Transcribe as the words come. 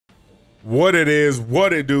What it is,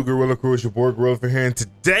 what it do, Gorilla Crew, it's your boy Gorillaphent here, and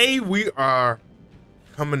today we are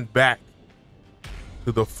coming back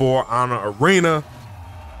to the For Honor Arena.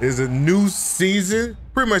 It's a new season.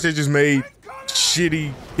 Pretty much they just made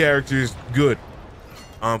shitty characters good.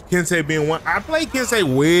 Kensei being one. I played Kensei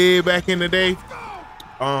way back in the day.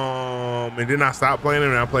 And then I stopped playing him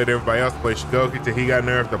and I played everybody else. I played Shigoki till he got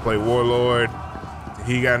nerfed. I played Warlord till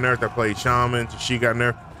he got nerfed. I played Shaman till she got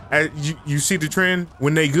nerfed. As you see the trend,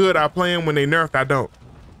 when they good, I play them. When they nerfed, I don't.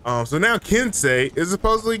 So now Kensei is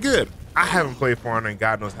supposedly good. I haven't played For Honor in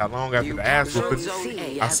God knows how long after the ass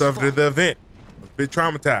whooping. I suffered at the event. I was a bit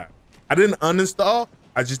traumatized. I didn't uninstall.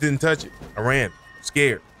 I just didn't touch it. I ran,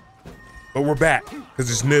 scared. But we're back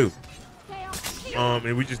because it's new.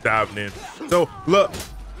 And we just dived in. So look,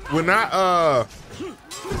 when I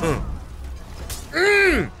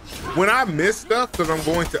when I miss stuff, because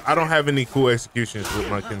I don't have any cool executions with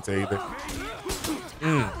my Kensei either.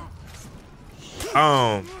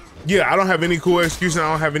 Yeah, I don't have any cool execution.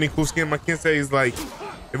 I don't have any cool skin. My Kensei is like,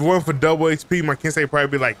 if it weren't for double HP, my Kensei would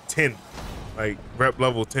probably be like 10, like rep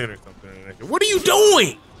level 10 or something. What are you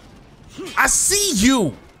doing? I see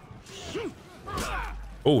you.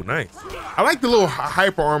 Oh, nice. I like the little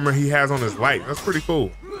hyper armor he has on his light. That's pretty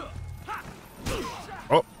cool.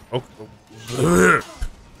 Oh, oh.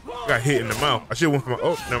 Got hit in the mouth. I should have went for my,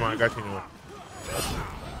 oh, never mind, I got you anyway.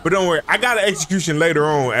 But don't worry, I got an execution later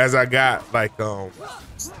on as I got like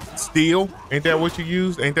steel. Ain't that what you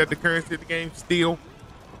use? Ain't that the currency of the game? Steel,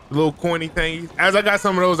 the little coiny thingies. As I got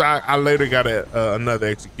some of those, I later got another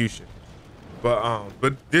execution. But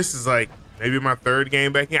this is like maybe my third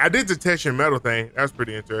game back in. I did the Teshin metal thing. That's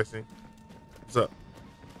pretty interesting. What's up?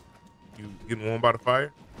 You getting warm by the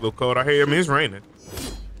fire? A little cold out here. I mean, it's raining.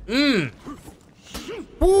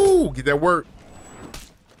 Woo! Get that work.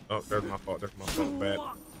 Oh, that's my fault. That's my fault. Bad.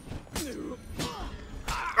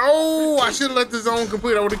 Oh, I should have let the zone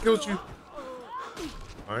complete. I would have killed you.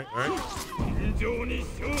 All right, all right.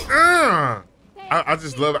 I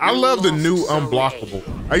just love it. I love the new unblockable.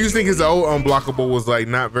 I used to think his old unblockable was like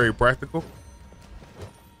not very practical.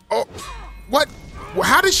 Oh, what?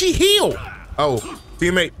 How did she heal? Oh,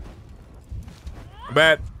 teammate.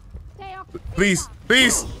 Bad. Please,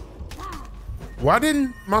 please. Why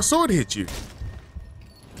didn't my sword hit you?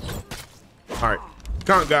 All right,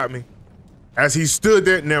 Conk got me. As he stood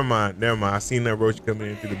there, never mind. I seen that roach coming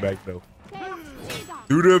in through the back though.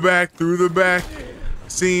 Through the back.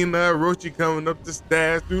 Seen that roachy coming up the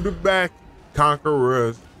stairs through the back.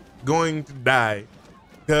 Conqueror's going to die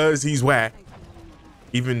because he's whack.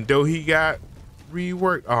 Even though he got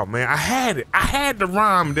reworked. Oh man, I had it. I had the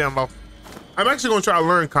rhyme down low. I'm actually gonna try to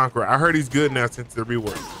learn Conqueror. I heard he's good now since the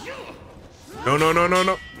rework.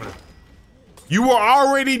 No. You were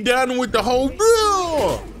already done with the whole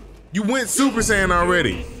bill. You went Super Saiyan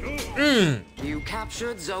already. You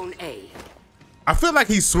captured Zone A. I feel like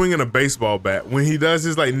he's swinging a baseball bat when he does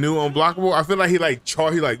his like new unblockable. I feel like he like,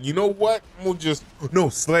 you know what? I'm gonna no,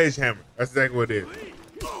 sledgehammer. That's exactly what it is.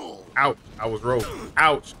 Ouch, I was rolling.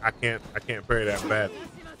 Ouch, I can't parry that bad.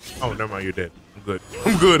 Oh, never mind, you're dead.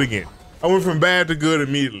 I'm good again. I went from bad to good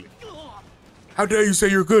immediately. How dare you say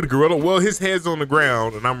you're good, Gorilla? Well, his head's on the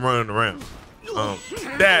ground and I'm running around.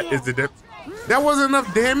 That is the that wasn't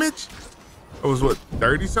enough damage. It was what,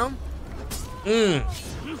 30 something? I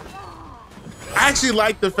actually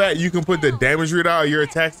like the fact you can put the damage readout of your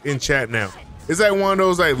attacks in chat now. It's like one of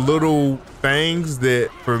those like little things that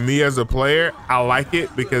for me as a player, I like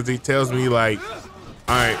it because it tells me like,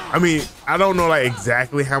 all right, I mean, I don't know like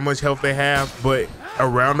exactly how much health they have, but a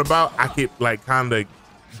roundabout, I could like kind of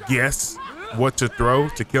guess what to throw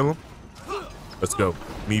to kill him. Let's go.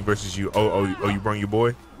 Me versus you. Oh, you bring your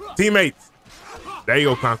boy? Teammates. There you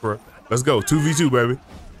go, Conqueror. Let's go. 2v2,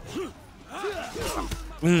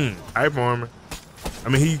 baby. Hyper armor. I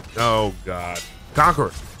mean, oh God.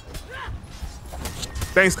 Conqueror.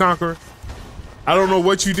 Thanks, Conqueror. I don't know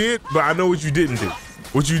what you did, but I know what you didn't do.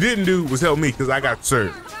 What you didn't do was help me because I got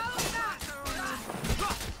served.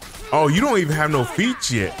 Oh, you don't even have no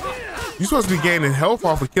feats yet. You're supposed to be gaining health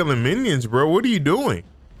off of killing minions, bro. What are you doing?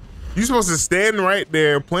 You're supposed to stand right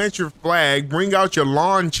there, plant your flag, bring out your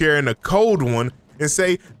lawn chair and a cold one, and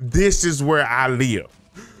say, this is where I live.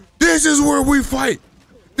 This is where we fight.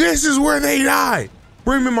 This is where they die.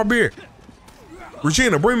 Bring me my beer.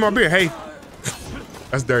 Regina, bring me my beer. Hey.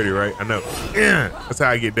 That's dirty, right? I know. Yeah. That's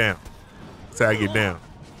how I get down. That's how I get down.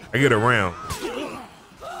 I get around.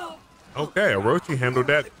 Okay, Orochi handled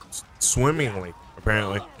that swimmingly,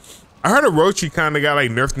 apparently. I heard Orochi kind of got like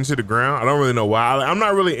nerfed into the ground. I don't really know why. I'm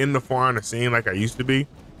not really in the For Honor scene like I used to be.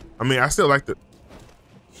 I mean, I still like the.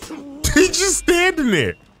 He's just standing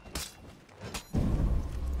there.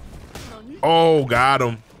 Oh, got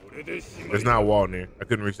him. There's not a wall in there. I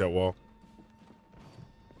couldn't reach that wall.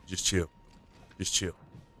 Just chill. Just chill.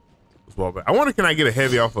 Let's wall back. I wonder, can I get a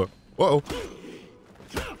heavy off of? Whoa.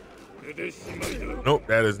 Nope,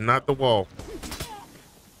 that is not the wall.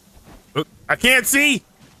 Look, I can't see.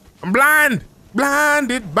 I'm blind.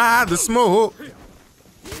 Blinded by the smoke.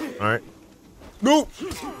 All right. Nope.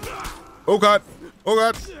 Oh God. Oh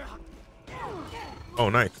God. Oh,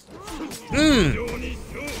 nice.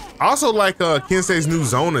 I also like Kensei's new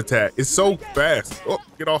zone attack. It's so fast. Oh,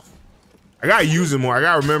 get off. I gotta use it more. I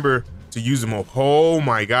gotta remember to use it more. Oh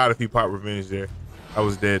my God, if he popped revenge there, I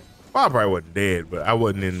was dead. Well, I probably wasn't dead, but I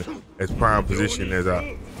wasn't in as prime position as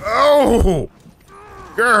I. Oh,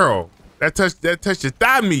 girl, that touched your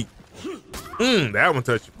thigh meat. That one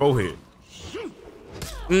touched your forehead.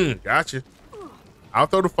 Gotcha. I'll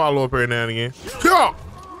throw the follow up every now and again.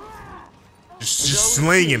 Just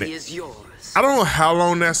slinging it. I don't know how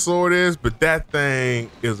long that sword is, but that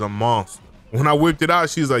thing is a monster. When I whipped it out,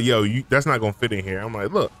 she's like, "Yo, that's not gonna fit in here." I'm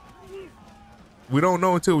like, "Look, we don't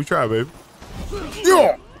know until we try, baby."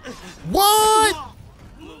 Yo, what?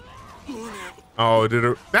 Oh, I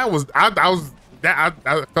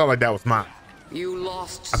felt like that was mine. You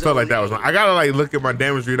lost. I felt like that was mine. I gotta like look at my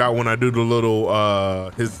damage readout when I do the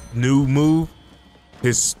little his new move,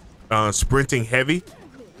 his sprinting heavy.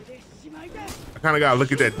 I kind of gotta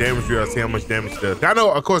look at that damage readout, see how much damage it does. I know,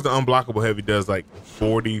 of course, the unblockable heavy does like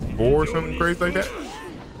 44 or something crazy like that.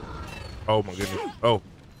 Oh my goodness. Oh,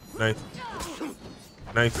 nice,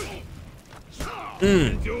 nice.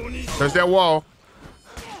 Touch that wall.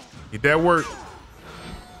 Get that work.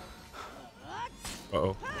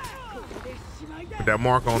 Uh-oh. Put that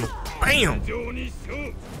mark on him. Bam!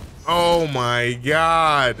 Oh my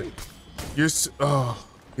God. You're oh,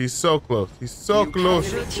 he's so close. He's so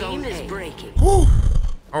close. Whew.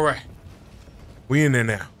 All right. We in there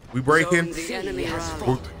now. We breaking.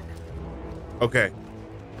 Okay.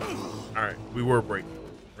 All right. We were breaking.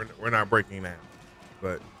 We're not breaking now.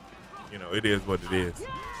 But you know, it is what it is.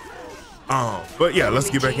 But yeah, let's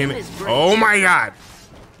get back in it. Oh my God.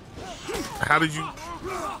 How did you?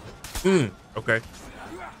 Okay.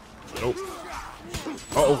 Nope.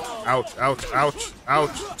 Uh-oh. Ouch, ouch, ouch,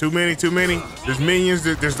 ouch. Too many, too many. There's minions.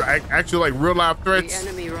 There's actually like real life threats. The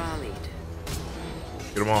enemy rallied.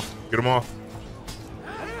 Get them off. Get them off.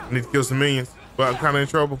 I need to kill some minions, but I'm kind of in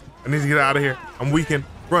trouble. I need to get out of here. I'm weakened.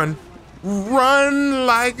 Run. Run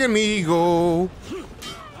like an eagle.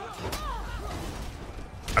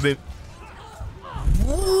 I didn't.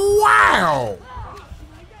 Wow.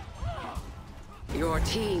 Your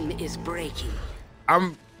team is breaking.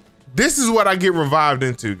 This is what I get revived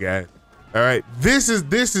into, guys. All right, this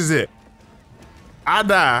is it. I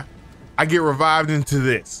die, I get revived into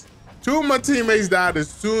this. Two of my teammates died as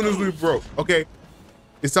soon as we broke. Okay,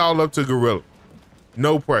 it's all up to Gorilla.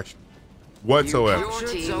 No pressure whatsoever.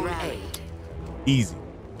 Easy,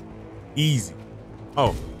 easy.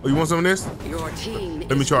 Oh, you want some of this? Your team.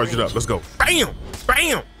 Let me charge it up. Let's go. Bam,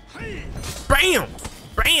 bam, bam,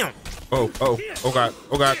 bam. Oh, oh, oh God,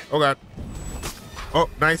 oh God, oh God. Oh,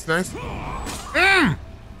 nice, nice.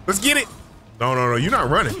 Let's get it. No, no, no, you're not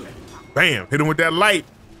running. Bam, hit him with that light.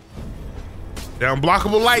 That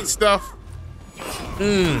unblockable light stuff.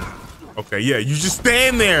 Okay, yeah, you just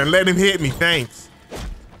stand there and let him hit me, thanks.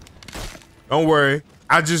 Don't worry,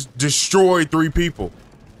 I just destroyed 3 people.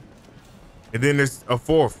 And then there's a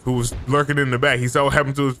 4th who was lurking in the back. He saw what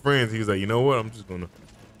happened to his friends. He was like, you know what? I'm just gonna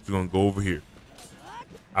go over here.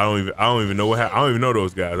 I don't even know what happened. I don't even know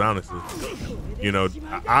those guys, honestly. You know,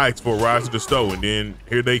 I asked for a ride to the store, and then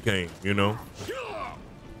here they came. You know,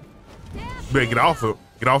 better get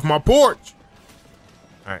off my porch.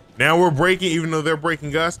 All right, now we're breaking, even though they're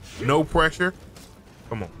breaking us. No pressure.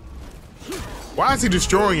 Come on. Why is he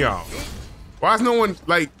destroying y'all? Why is no one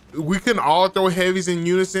like? We couldn't all throw heavies in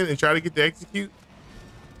unison and try to get to execute.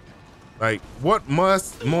 Like, what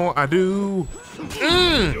must more I do?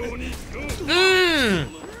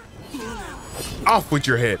 Off with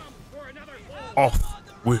your head. Off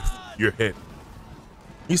with your head.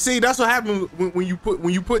 You see, that's what happens when you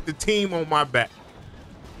put the team on my back.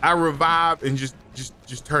 I revive and just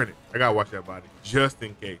turn it. I gotta watch that body just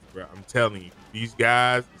in case, bro. I'm telling you, these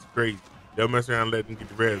guys, it's crazy. They'll mess around and let them get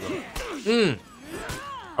the res on.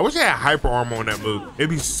 I wish I had hyper armor on that move. It'd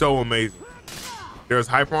be so amazing. There's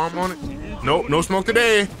hyper armor on it. Nope, no smoke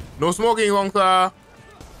today. No smoking, long time.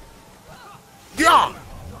 Yeah.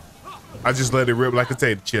 I just let it rip like a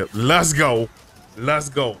potato chip. Let's go. Let's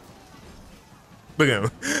go. Look at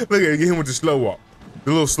him. Look at him. Get him with the slow walk.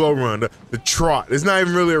 The little slow run. The trot. It's not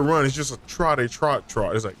even really a run. It's just a trot. It's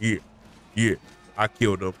like, yeah. I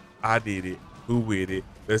killed him. I did it. Who with it?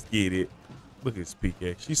 Let's get it. Look at this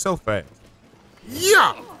PK. She's so fast.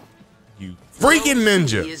 Yeah. You freaking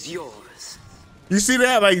ninja. Is yours. You see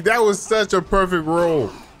that? Like that was such a perfect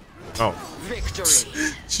roll. Oh. Victory.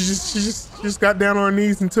 She just got down on her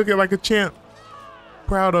knees and took it like a champ.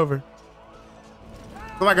 Proud of her.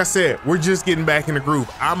 But like I said, we're just getting back in the groove.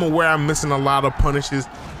 I'm aware I'm missing a lot of punishes,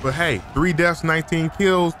 but hey, 3 deaths, 19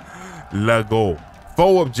 kills. Let go.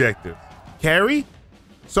 4 objectives. Carry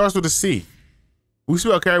starts with a C. We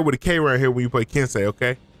spell carry with a K right here when you play Kensei,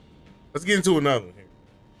 okay? Let's get into another one here.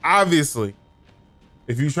 Obviously,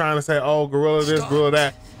 if you're trying to say, oh, gorilla this, gorilla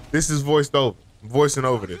that, this is voiced over. I'm voicing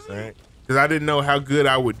over this, all right? Because I didn't know how good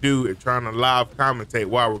I would do at trying to live commentate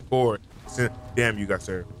while I record. Damn, you got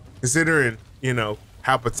served. Considering, you know,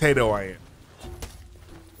 how potato I am.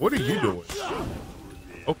 What are you doing?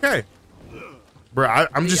 Okay. Bro,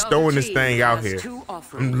 I'm just throwing this thing out here.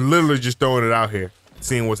 I'm literally just throwing it out here,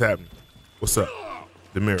 seeing what's happening. What's up?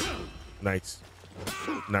 The mirror. Nice.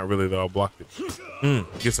 Not really though, I blocked it.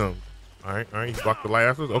 Get some. All right, you blocked the light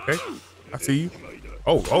afterwards. Okay, I see you.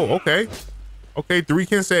 Oh, okay. Okay, 3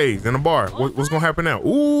 Kenseis in a bar. What's gonna happen now?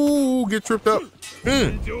 Ooh, get tripped up.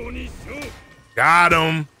 Got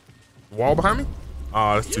him. Wall behind me?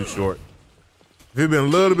 Oh, that's too short. If it'd been a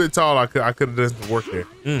little bit tall, I could have done some work there.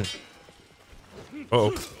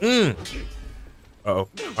 Uh-oh. Uh-oh.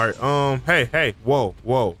 All right, hey. Whoa.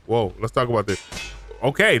 Let's talk about this.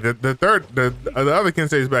 Okay, the other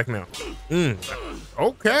Kensei is back now.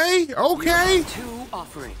 Okay. 2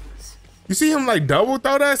 offerings. You see him like double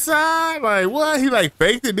throw that side? Like what? He like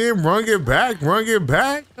faked it, then run it back. I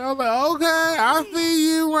was like, okay, I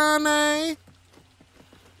see you, Ronnie.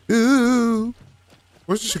 Ooh.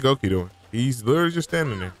 What's the Shigoki doing? He's literally just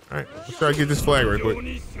standing there. All right, let's try to get this flag right quick.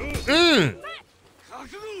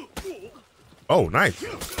 Oh, nice.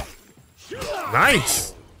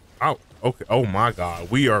 Oh, okay. Oh my God,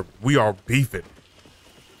 we are beefing.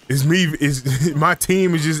 My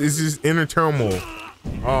team is just inner turmoil.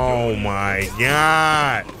 Oh my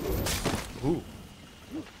God. Ooh.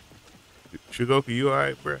 Shigoki, you all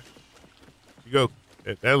right, bruh? Shigoki,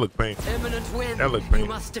 that look painful. That look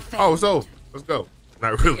painful. Oh, so let's go.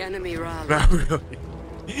 Not really. Enemy rally. Not really.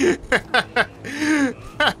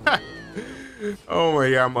 Oh my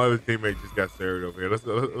God, my other teammate just got served over here. Let's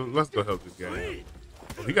go help this guy.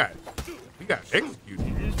 Oh, he got executed.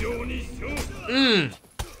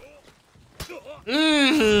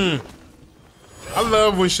 I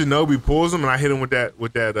love when Shinobi pulls him and I hit him with that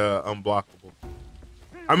unblockable.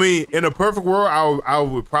 I mean, in a perfect world, I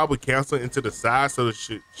would probably cancel it into the side so that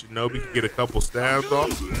Shinobi could get a couple stabs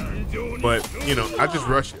off. But you know, I just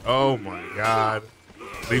rush it. Oh my God.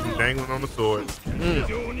 Leave him dangling on the sword.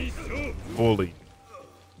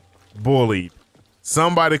 Bullied.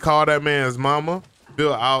 Somebody call that man's mama.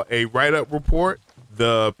 Fill out a write-up report.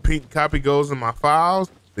 The pink copy goes in my files.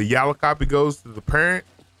 The yellow copy goes to the parent.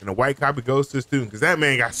 And the white copy goes to the student. Because that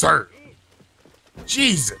man got served.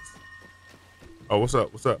 Jesus. Oh, what's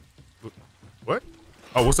up? What?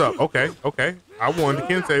 Oh, what's up? Okay. I wanted to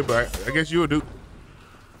Kensei, but I guess you would do.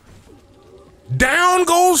 Down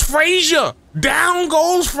goes Frazier.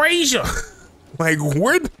 Like,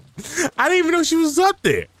 where? I didn't even know she was up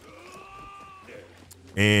there.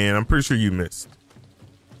 And I'm pretty sure you missed.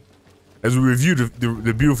 As we reviewed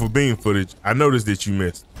the beautiful beam footage, I noticed that you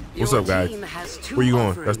missed. What's up, guys? Where you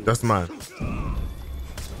going? That's mine.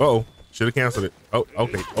 Uh-oh. Should have canceled it. Oh,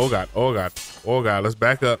 okay. Oh, God. Let's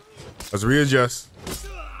back up. Let's readjust.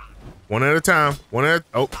 One at a time.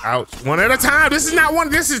 Oh, ouch. One at a time. This is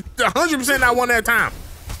 100% not one at a time.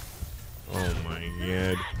 Oh, my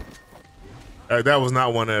God. That was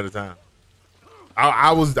not one at a time.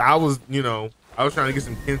 I was, you know, I was trying to get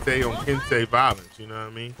some Kensei on Kensei violence. You know what I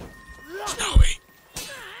mean? Shinobi,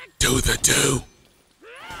 do the do.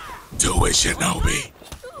 Do it, Shinobi.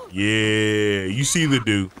 Yeah, you see the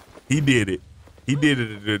do. He did it. He did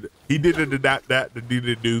it. The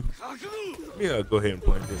do. Yeah, go ahead and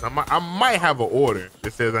plant this. I might have an order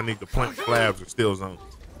that says I need to plant slabs or steel zones.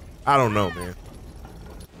 I don't know, man.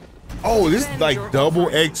 Oh, this is like double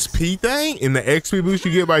XP thing? In the XP boost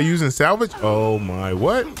you get by using salvage? Oh my,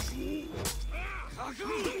 what?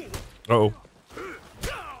 Uh-oh.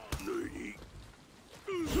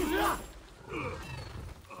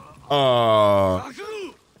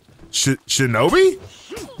 Shinobi?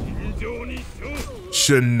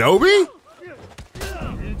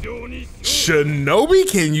 Shinobi,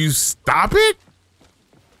 can you stop it?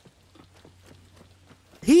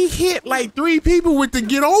 He hit like 3 people with the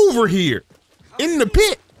get over here in the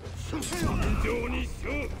pit.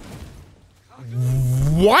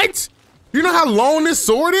 What? You know how long this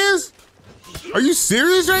sword is? Are you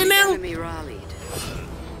serious right now?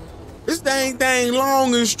 Mustang thing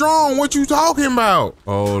long and strong. What you talking about?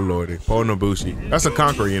 Oh, Lordy. Ponobushi. That's a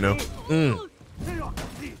conqueror, you know.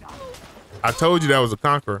 I told you that was a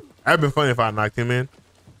conqueror. That'd been funny if I knocked him in.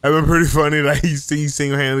 That'd been pretty funny that he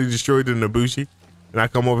single-handedly destroyed the Nobushi, and I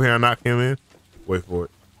come over here and knock him in. Wait for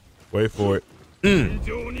it. Wait for it.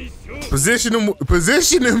 Position him with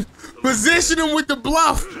the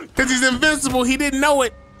bluff, because he's invincible. He didn't know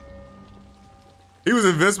it. He was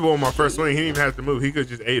invincible on my first swing. He didn't even have to move. He could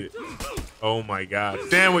just ate it. Oh my God.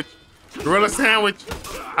 Sandwich. Gorilla sandwich.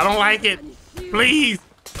 I don't like it. Please.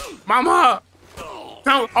 Mama.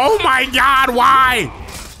 Don't. Oh my God. Why?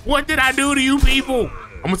 What did I do to you people?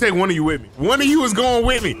 I'm gonna take one of you with me. One of you is going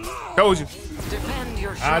with me. Told you. Defend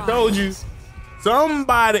your I told you.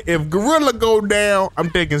 Somebody, if Gorilla go down,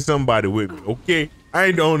 I'm taking somebody with me, okay? I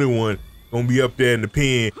ain't the only one gonna be up there in the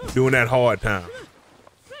pen doing that hard time.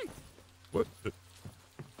 What?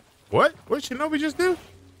 What? What Shinobi just do? It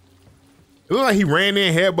looked like he ran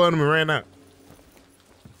in, headbutted him, and ran out.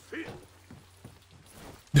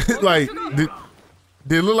 Like, did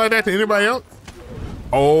it look like that to anybody else?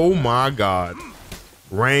 Oh my God.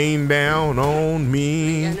 Rain down on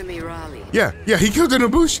me. The enemy rally. Yeah, he killed the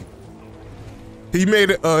Nobushi. He made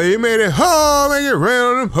it make it rain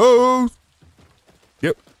on them hoes.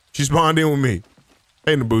 Yep, she spawned in with me.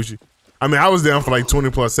 Hey, Nobushi. I mean, I was down for like 20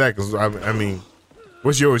 plus seconds. I mean,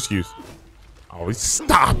 what's your excuse? Oh,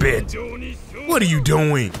 stop it. What are you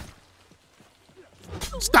doing?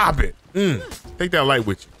 Stop it. Take that light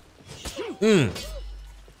with you.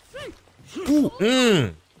 Ooh,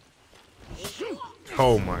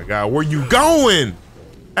 Oh my God, where you going?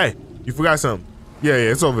 Hey, you forgot something. Yeah,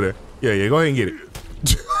 it's over there. Yeah, go ahead and get it.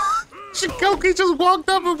 Shikoki just walked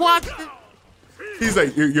up and watched it. He's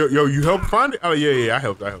like, yo, you helped find it? Oh, yeah, I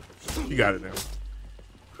helped. You got it now.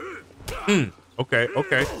 Okay.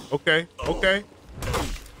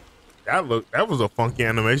 That was a funky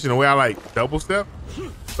animation. The way I like double step.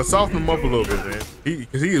 But soften him up a little bit, man.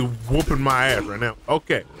 Because he is whooping my ass right now.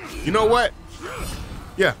 Okay, you know what?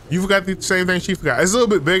 Yeah, you forgot the same thing she forgot. It's a little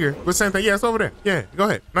bit bigger, but same thing. Yeah, it's over there. Yeah, go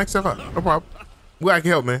ahead. Knock yourself out. No problem. I'm glad I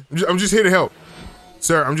can help, man. I'm just here to help.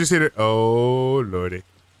 Sir, I'm just here to... Oh, Lordy.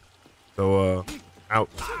 So, ouch.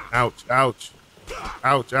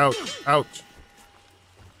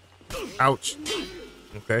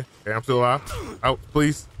 Okay, I'm still alive. Out,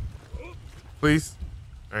 please. All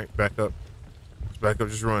right, back up.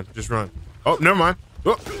 Just run. Oh, never mind.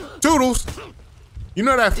 Oh, toodles. You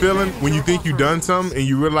know that feeling when you think you done something and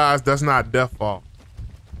you realize that's not death fall?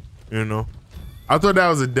 You know? I thought that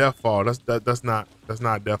was a death fall. That's not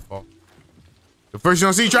death fall. The first you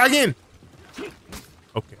don't see, try again.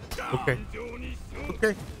 Okay.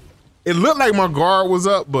 It looked like my guard was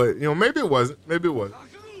up, but you know, maybe it wasn't. You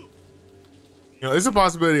know, it's a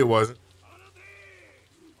possibility it wasn't.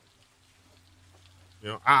 You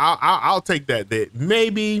know, I'll take that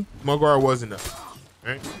maybe my guard wasn't up,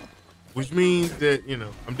 right? Which means that, you know,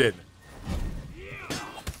 I'm dead now.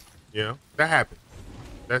 You know, that happened.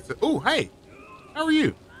 That's it. Oh, hey, how are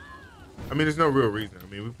you? I mean, there's no real reason. I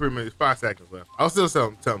mean, we pretty much 5 seconds left. I'll still tell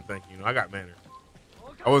him thank you. You know, I got manners.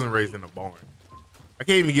 I wasn't raised in a barn. I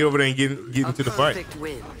can't even get over there and get into the fight.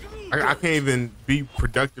 I can't even be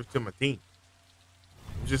productive to my team.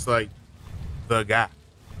 I'm just like the guy.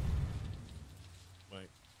 Like,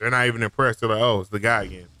 they're not even impressed. They're like, oh, it's the guy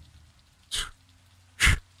again.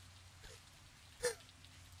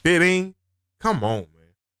 Fitting. Come on, man.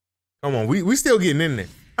 Come on. We still getting in there.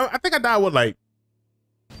 I think I died with like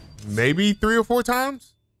maybe 3 or 4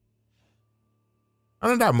 times. I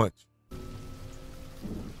don't die much.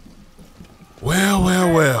 Well.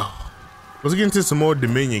 Let's get into some more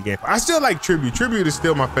Dominion gameplay. I still like Tribute. Tribute is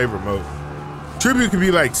still my favorite mode. Tribute can be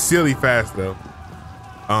like silly fast though.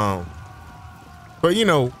 But you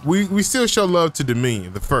know, we still show love to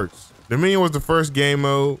Dominion, the first. Dominion was the first game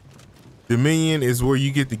mode. Dominion is where you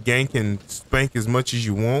get to gank and spank as much as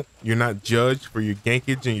you want. You're not judged for your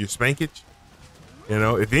gankage and your spankage. You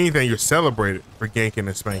know, if anything, you're celebrated for ganking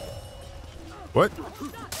and spanking. What?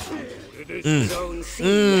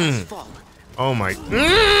 Oh my.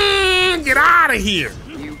 Get out of here.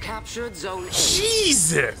 You captured zone A.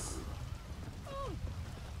 Jesus.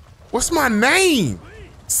 What's my name?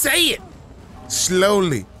 Say it.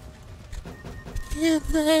 Slowly.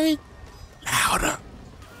 Louder.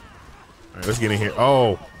 All right, let's get in here.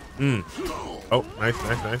 Oh. Oh, nice.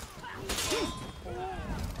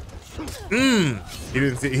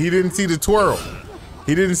 He didn't see the twirl.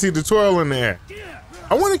 He didn't see the twirl in the air.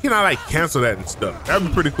 I wonder, can I like cancel that and stuff? That'd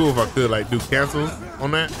be pretty cool if I could like do cancels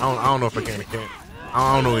on that. I don't know if I can or can't.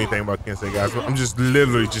 I don't know anything about Kensei, guys. I'm just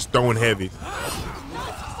literally just throwing heavies.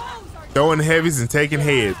 Throwing heavies and taking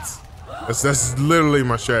heads. That's literally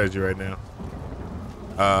my strategy right now.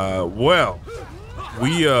 Well,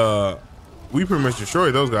 we pretty much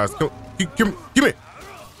destroyed those guys. Come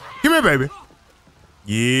here, baby.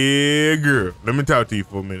 Yeah, girl. Let me talk to you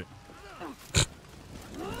for a minute.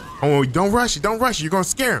 Oh, don't rush it. Don't rush it. You're gonna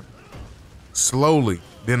scare him. Slowly.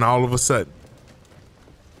 Then all of a sudden.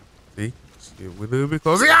 See? We're a little bit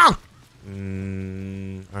closer. Yeah! All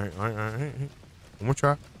right. One more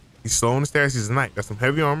try. He's slow on the stairs. He's a knight. Got some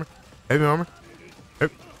heavy armor.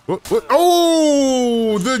 What?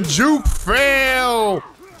 Oh, the juke fail.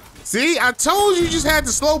 See, I told you just had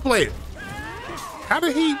to slow play it. How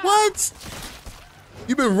did he? What?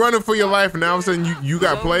 You've been running for your life, and now all of a sudden you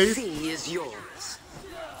got plays.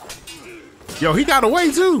 Yo, he got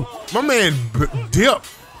away too. My man dipped.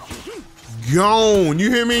 Gone.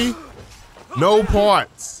 You hear me? No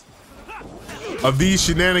parts of these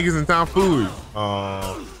shenanigans and tomfoolery.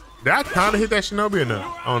 Did I kind of hit that shinobi or no?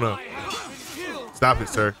 I don't know. Stop it,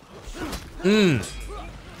 sir.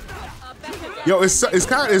 Yo,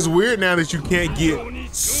 it's weird now that you can't get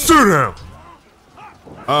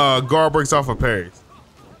guard breaks off of parries.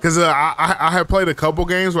 Cause I had played a couple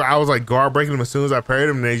games where I was like guard breaking them as soon as I parried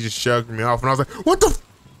them, and they just shoved me off, and I was like, what the? And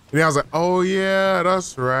then I was like, oh yeah,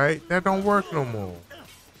 that's right. That don't work no more.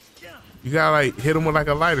 You gotta like hit them with like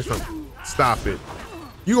a light or something. Stop it.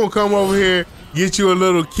 You gonna come over here, get you a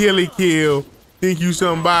little kill, think you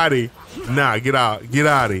somebody. Nah, get out of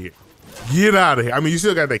here. Get out of here. I mean, you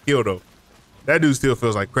still got that kill though. That dude still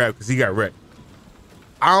feels like crap because he got wrecked.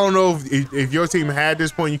 I don't know if your team had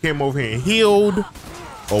this point, you came over here and healed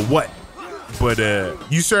or what, but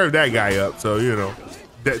you served that guy up, so you know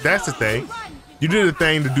that's the thing. You did a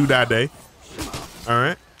thing to do that day. All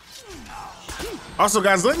right. Also,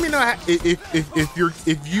 guys, let me know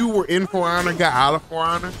if you were in For Honor, got out of For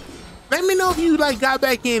Honor. Let me know if you like got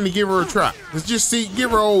back in to give her a try. Let's just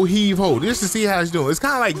give her a old heave ho, just to see how she's doing. It's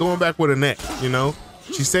kind of like going back with a net, you know.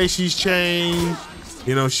 She says she's changed.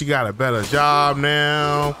 You know, she got a better job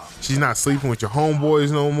now. She's not sleeping with your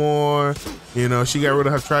homeboys no more. You know, she got rid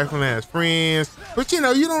of her trifling ass friends. But you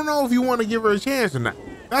know, you don't know if you want to give her a chance or not.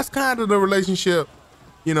 That's kind of the relationship,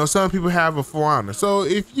 you know, some people have with For Honor. So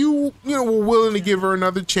if you were willing to give her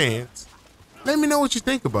another chance, let me know what you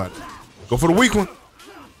think about it. Go for the weak one.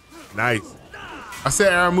 Nice. I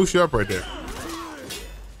set Aramusha up right there.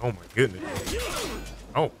 Oh my goodness.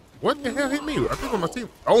 Oh, what the hell hit me? I think on my team.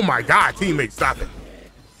 Oh my God, teammate, stop it.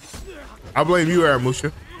 I blame you,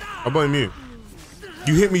 Aramusha. I blame you.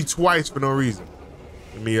 You hit me twice for no reason.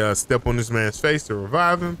 Let me step on this man's face to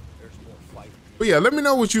revive him. But yeah, let me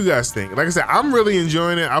know what you guys think. Like I said, I'm really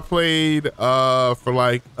enjoying it. I played for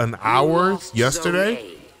like an hour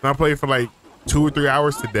yesterday, and I played for like 2 or 3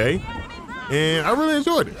 hours today, and I really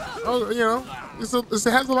enjoyed it. You know, it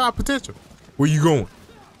has a lot of potential. Where you going?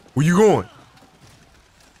 Where you going?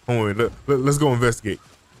 Hold on, let's go investigate.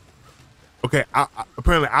 Okay,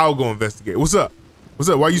 apparently I'll go investigate. What's up? What's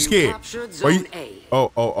up? Why you scared? Why you?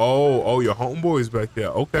 Oh, your homeboy's back there.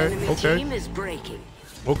 Okay. Team is breaking.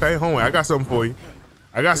 Okay, hold on. I got something for you.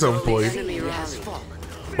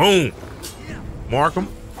 Boom. Mark him.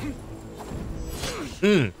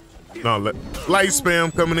 No, light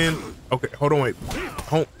spam coming in. Okay, hold on, wait.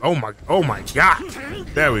 Oh my God.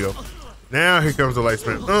 There we go. Now here comes the light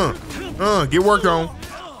spam. Get worked on.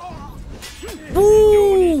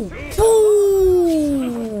 Woo! Woo!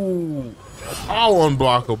 All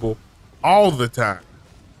unblockable, all the time.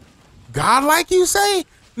 Godlike, you say?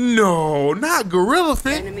 No, not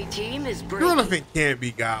gorillaphent. Enemy team is breaking. Gorillaphent can't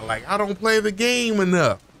be godlike. I don't play the game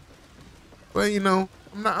enough. But you know,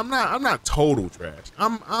 I'm not total trash.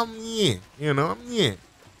 I'm yeah. You know,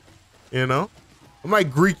 You know, I'm like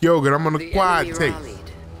Greek yogurt. I'm on the quad tape,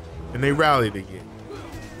 and they rallied again.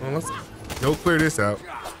 Well, let's go clear this out.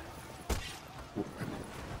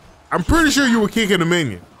 I'm pretty sure you were kicking the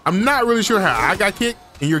minion. I'm not really sure how I got kicked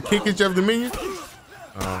and you're kicking of the minion.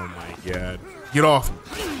 Oh my God. Get off me.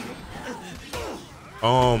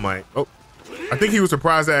 Oh my. Oh, I think he was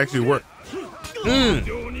surprised that actually worked.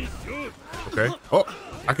 Okay. Oh,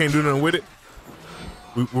 I can't do nothing with it.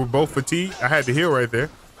 We're both fatigued. I had to heal right there.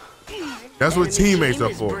 That's what teammates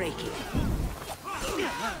are for.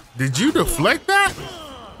 Did you deflect that?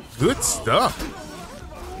 Good stuff.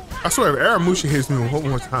 I swear, if Aramusha hits me one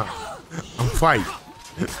more time, I'm fighting.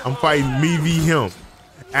 I'm fighting me v him.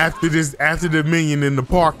 After the minion in the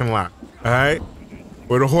parking lot, all right?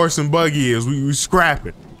 Where the horse and buggy is, we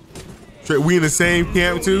scrapping. We in the same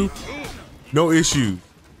camp too? No issues.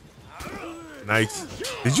 Nice.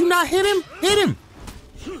 Did you not hit him? Hit him.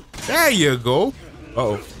 There you go.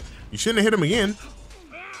 Uh-oh. You shouldn't have hit him again.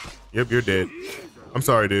 Yep, you're dead. I'm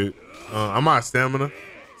sorry, dude. I'm out of stamina.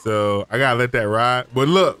 So I gotta let that ride. But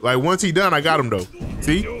look, like once he done, I got him though.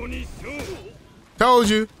 See? Told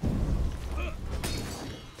you.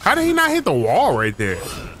 How did he not hit the wall right there?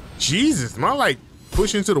 Jesus, my like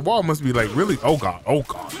push into the wall must be like really. Oh God, oh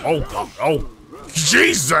God, oh God, oh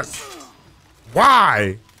Jesus.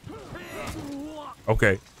 Why?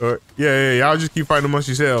 Okay. Yeah. Y'all just keep fighting amongst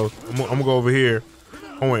yourselves. I'm gonna go over here.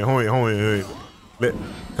 Hold on.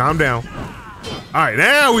 Calm down. All right,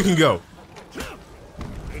 now we can go.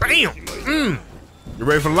 Bam. You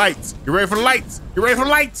ready for the lights? You ready for the lights? You ready for the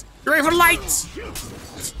lights? You ready for the lights?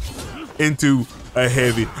 Into a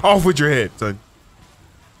heavy. Off with your head, son.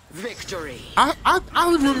 Victory. I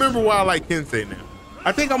remember why I like Kensei now.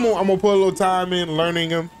 I think I'm gonna put a little time in learning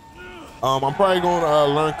him. I'm probably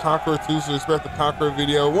gonna learn Conqueror too, so expect the Conqueror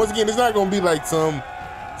video. Once again, it's not gonna be like some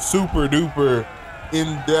super duper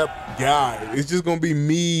in-depth guide. It's just gonna be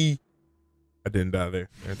me. I didn't die there.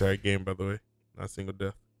 The entire game, by the way, not a single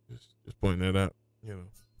death. Just pointing that out. You know,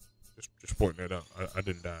 just pointing that out. I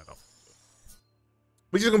didn't die at all.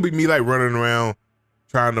 It's just gonna be me like running around,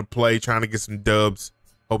 trying to play, trying to get some dubs,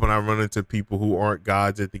 hoping I run into people who aren't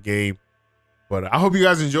gods at the game. But I hope you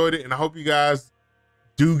guys enjoyed it, and I hope you guys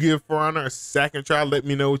do give For Honor a second try. Let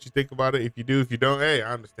me know what you think about it. If you do, if you don't, hey,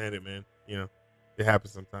 I understand it, man. You know, it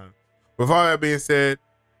happens sometimes. With all that being said,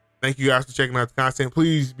 thank you guys for checking out the content.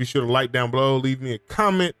 Please be sure to like down below. Leave me a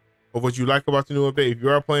comment of what you like about the new update if you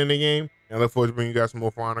are playing the game. And I look forward to bringing you guys some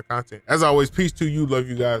more For Honor content. As always, peace to you. Love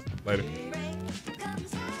you guys. Later.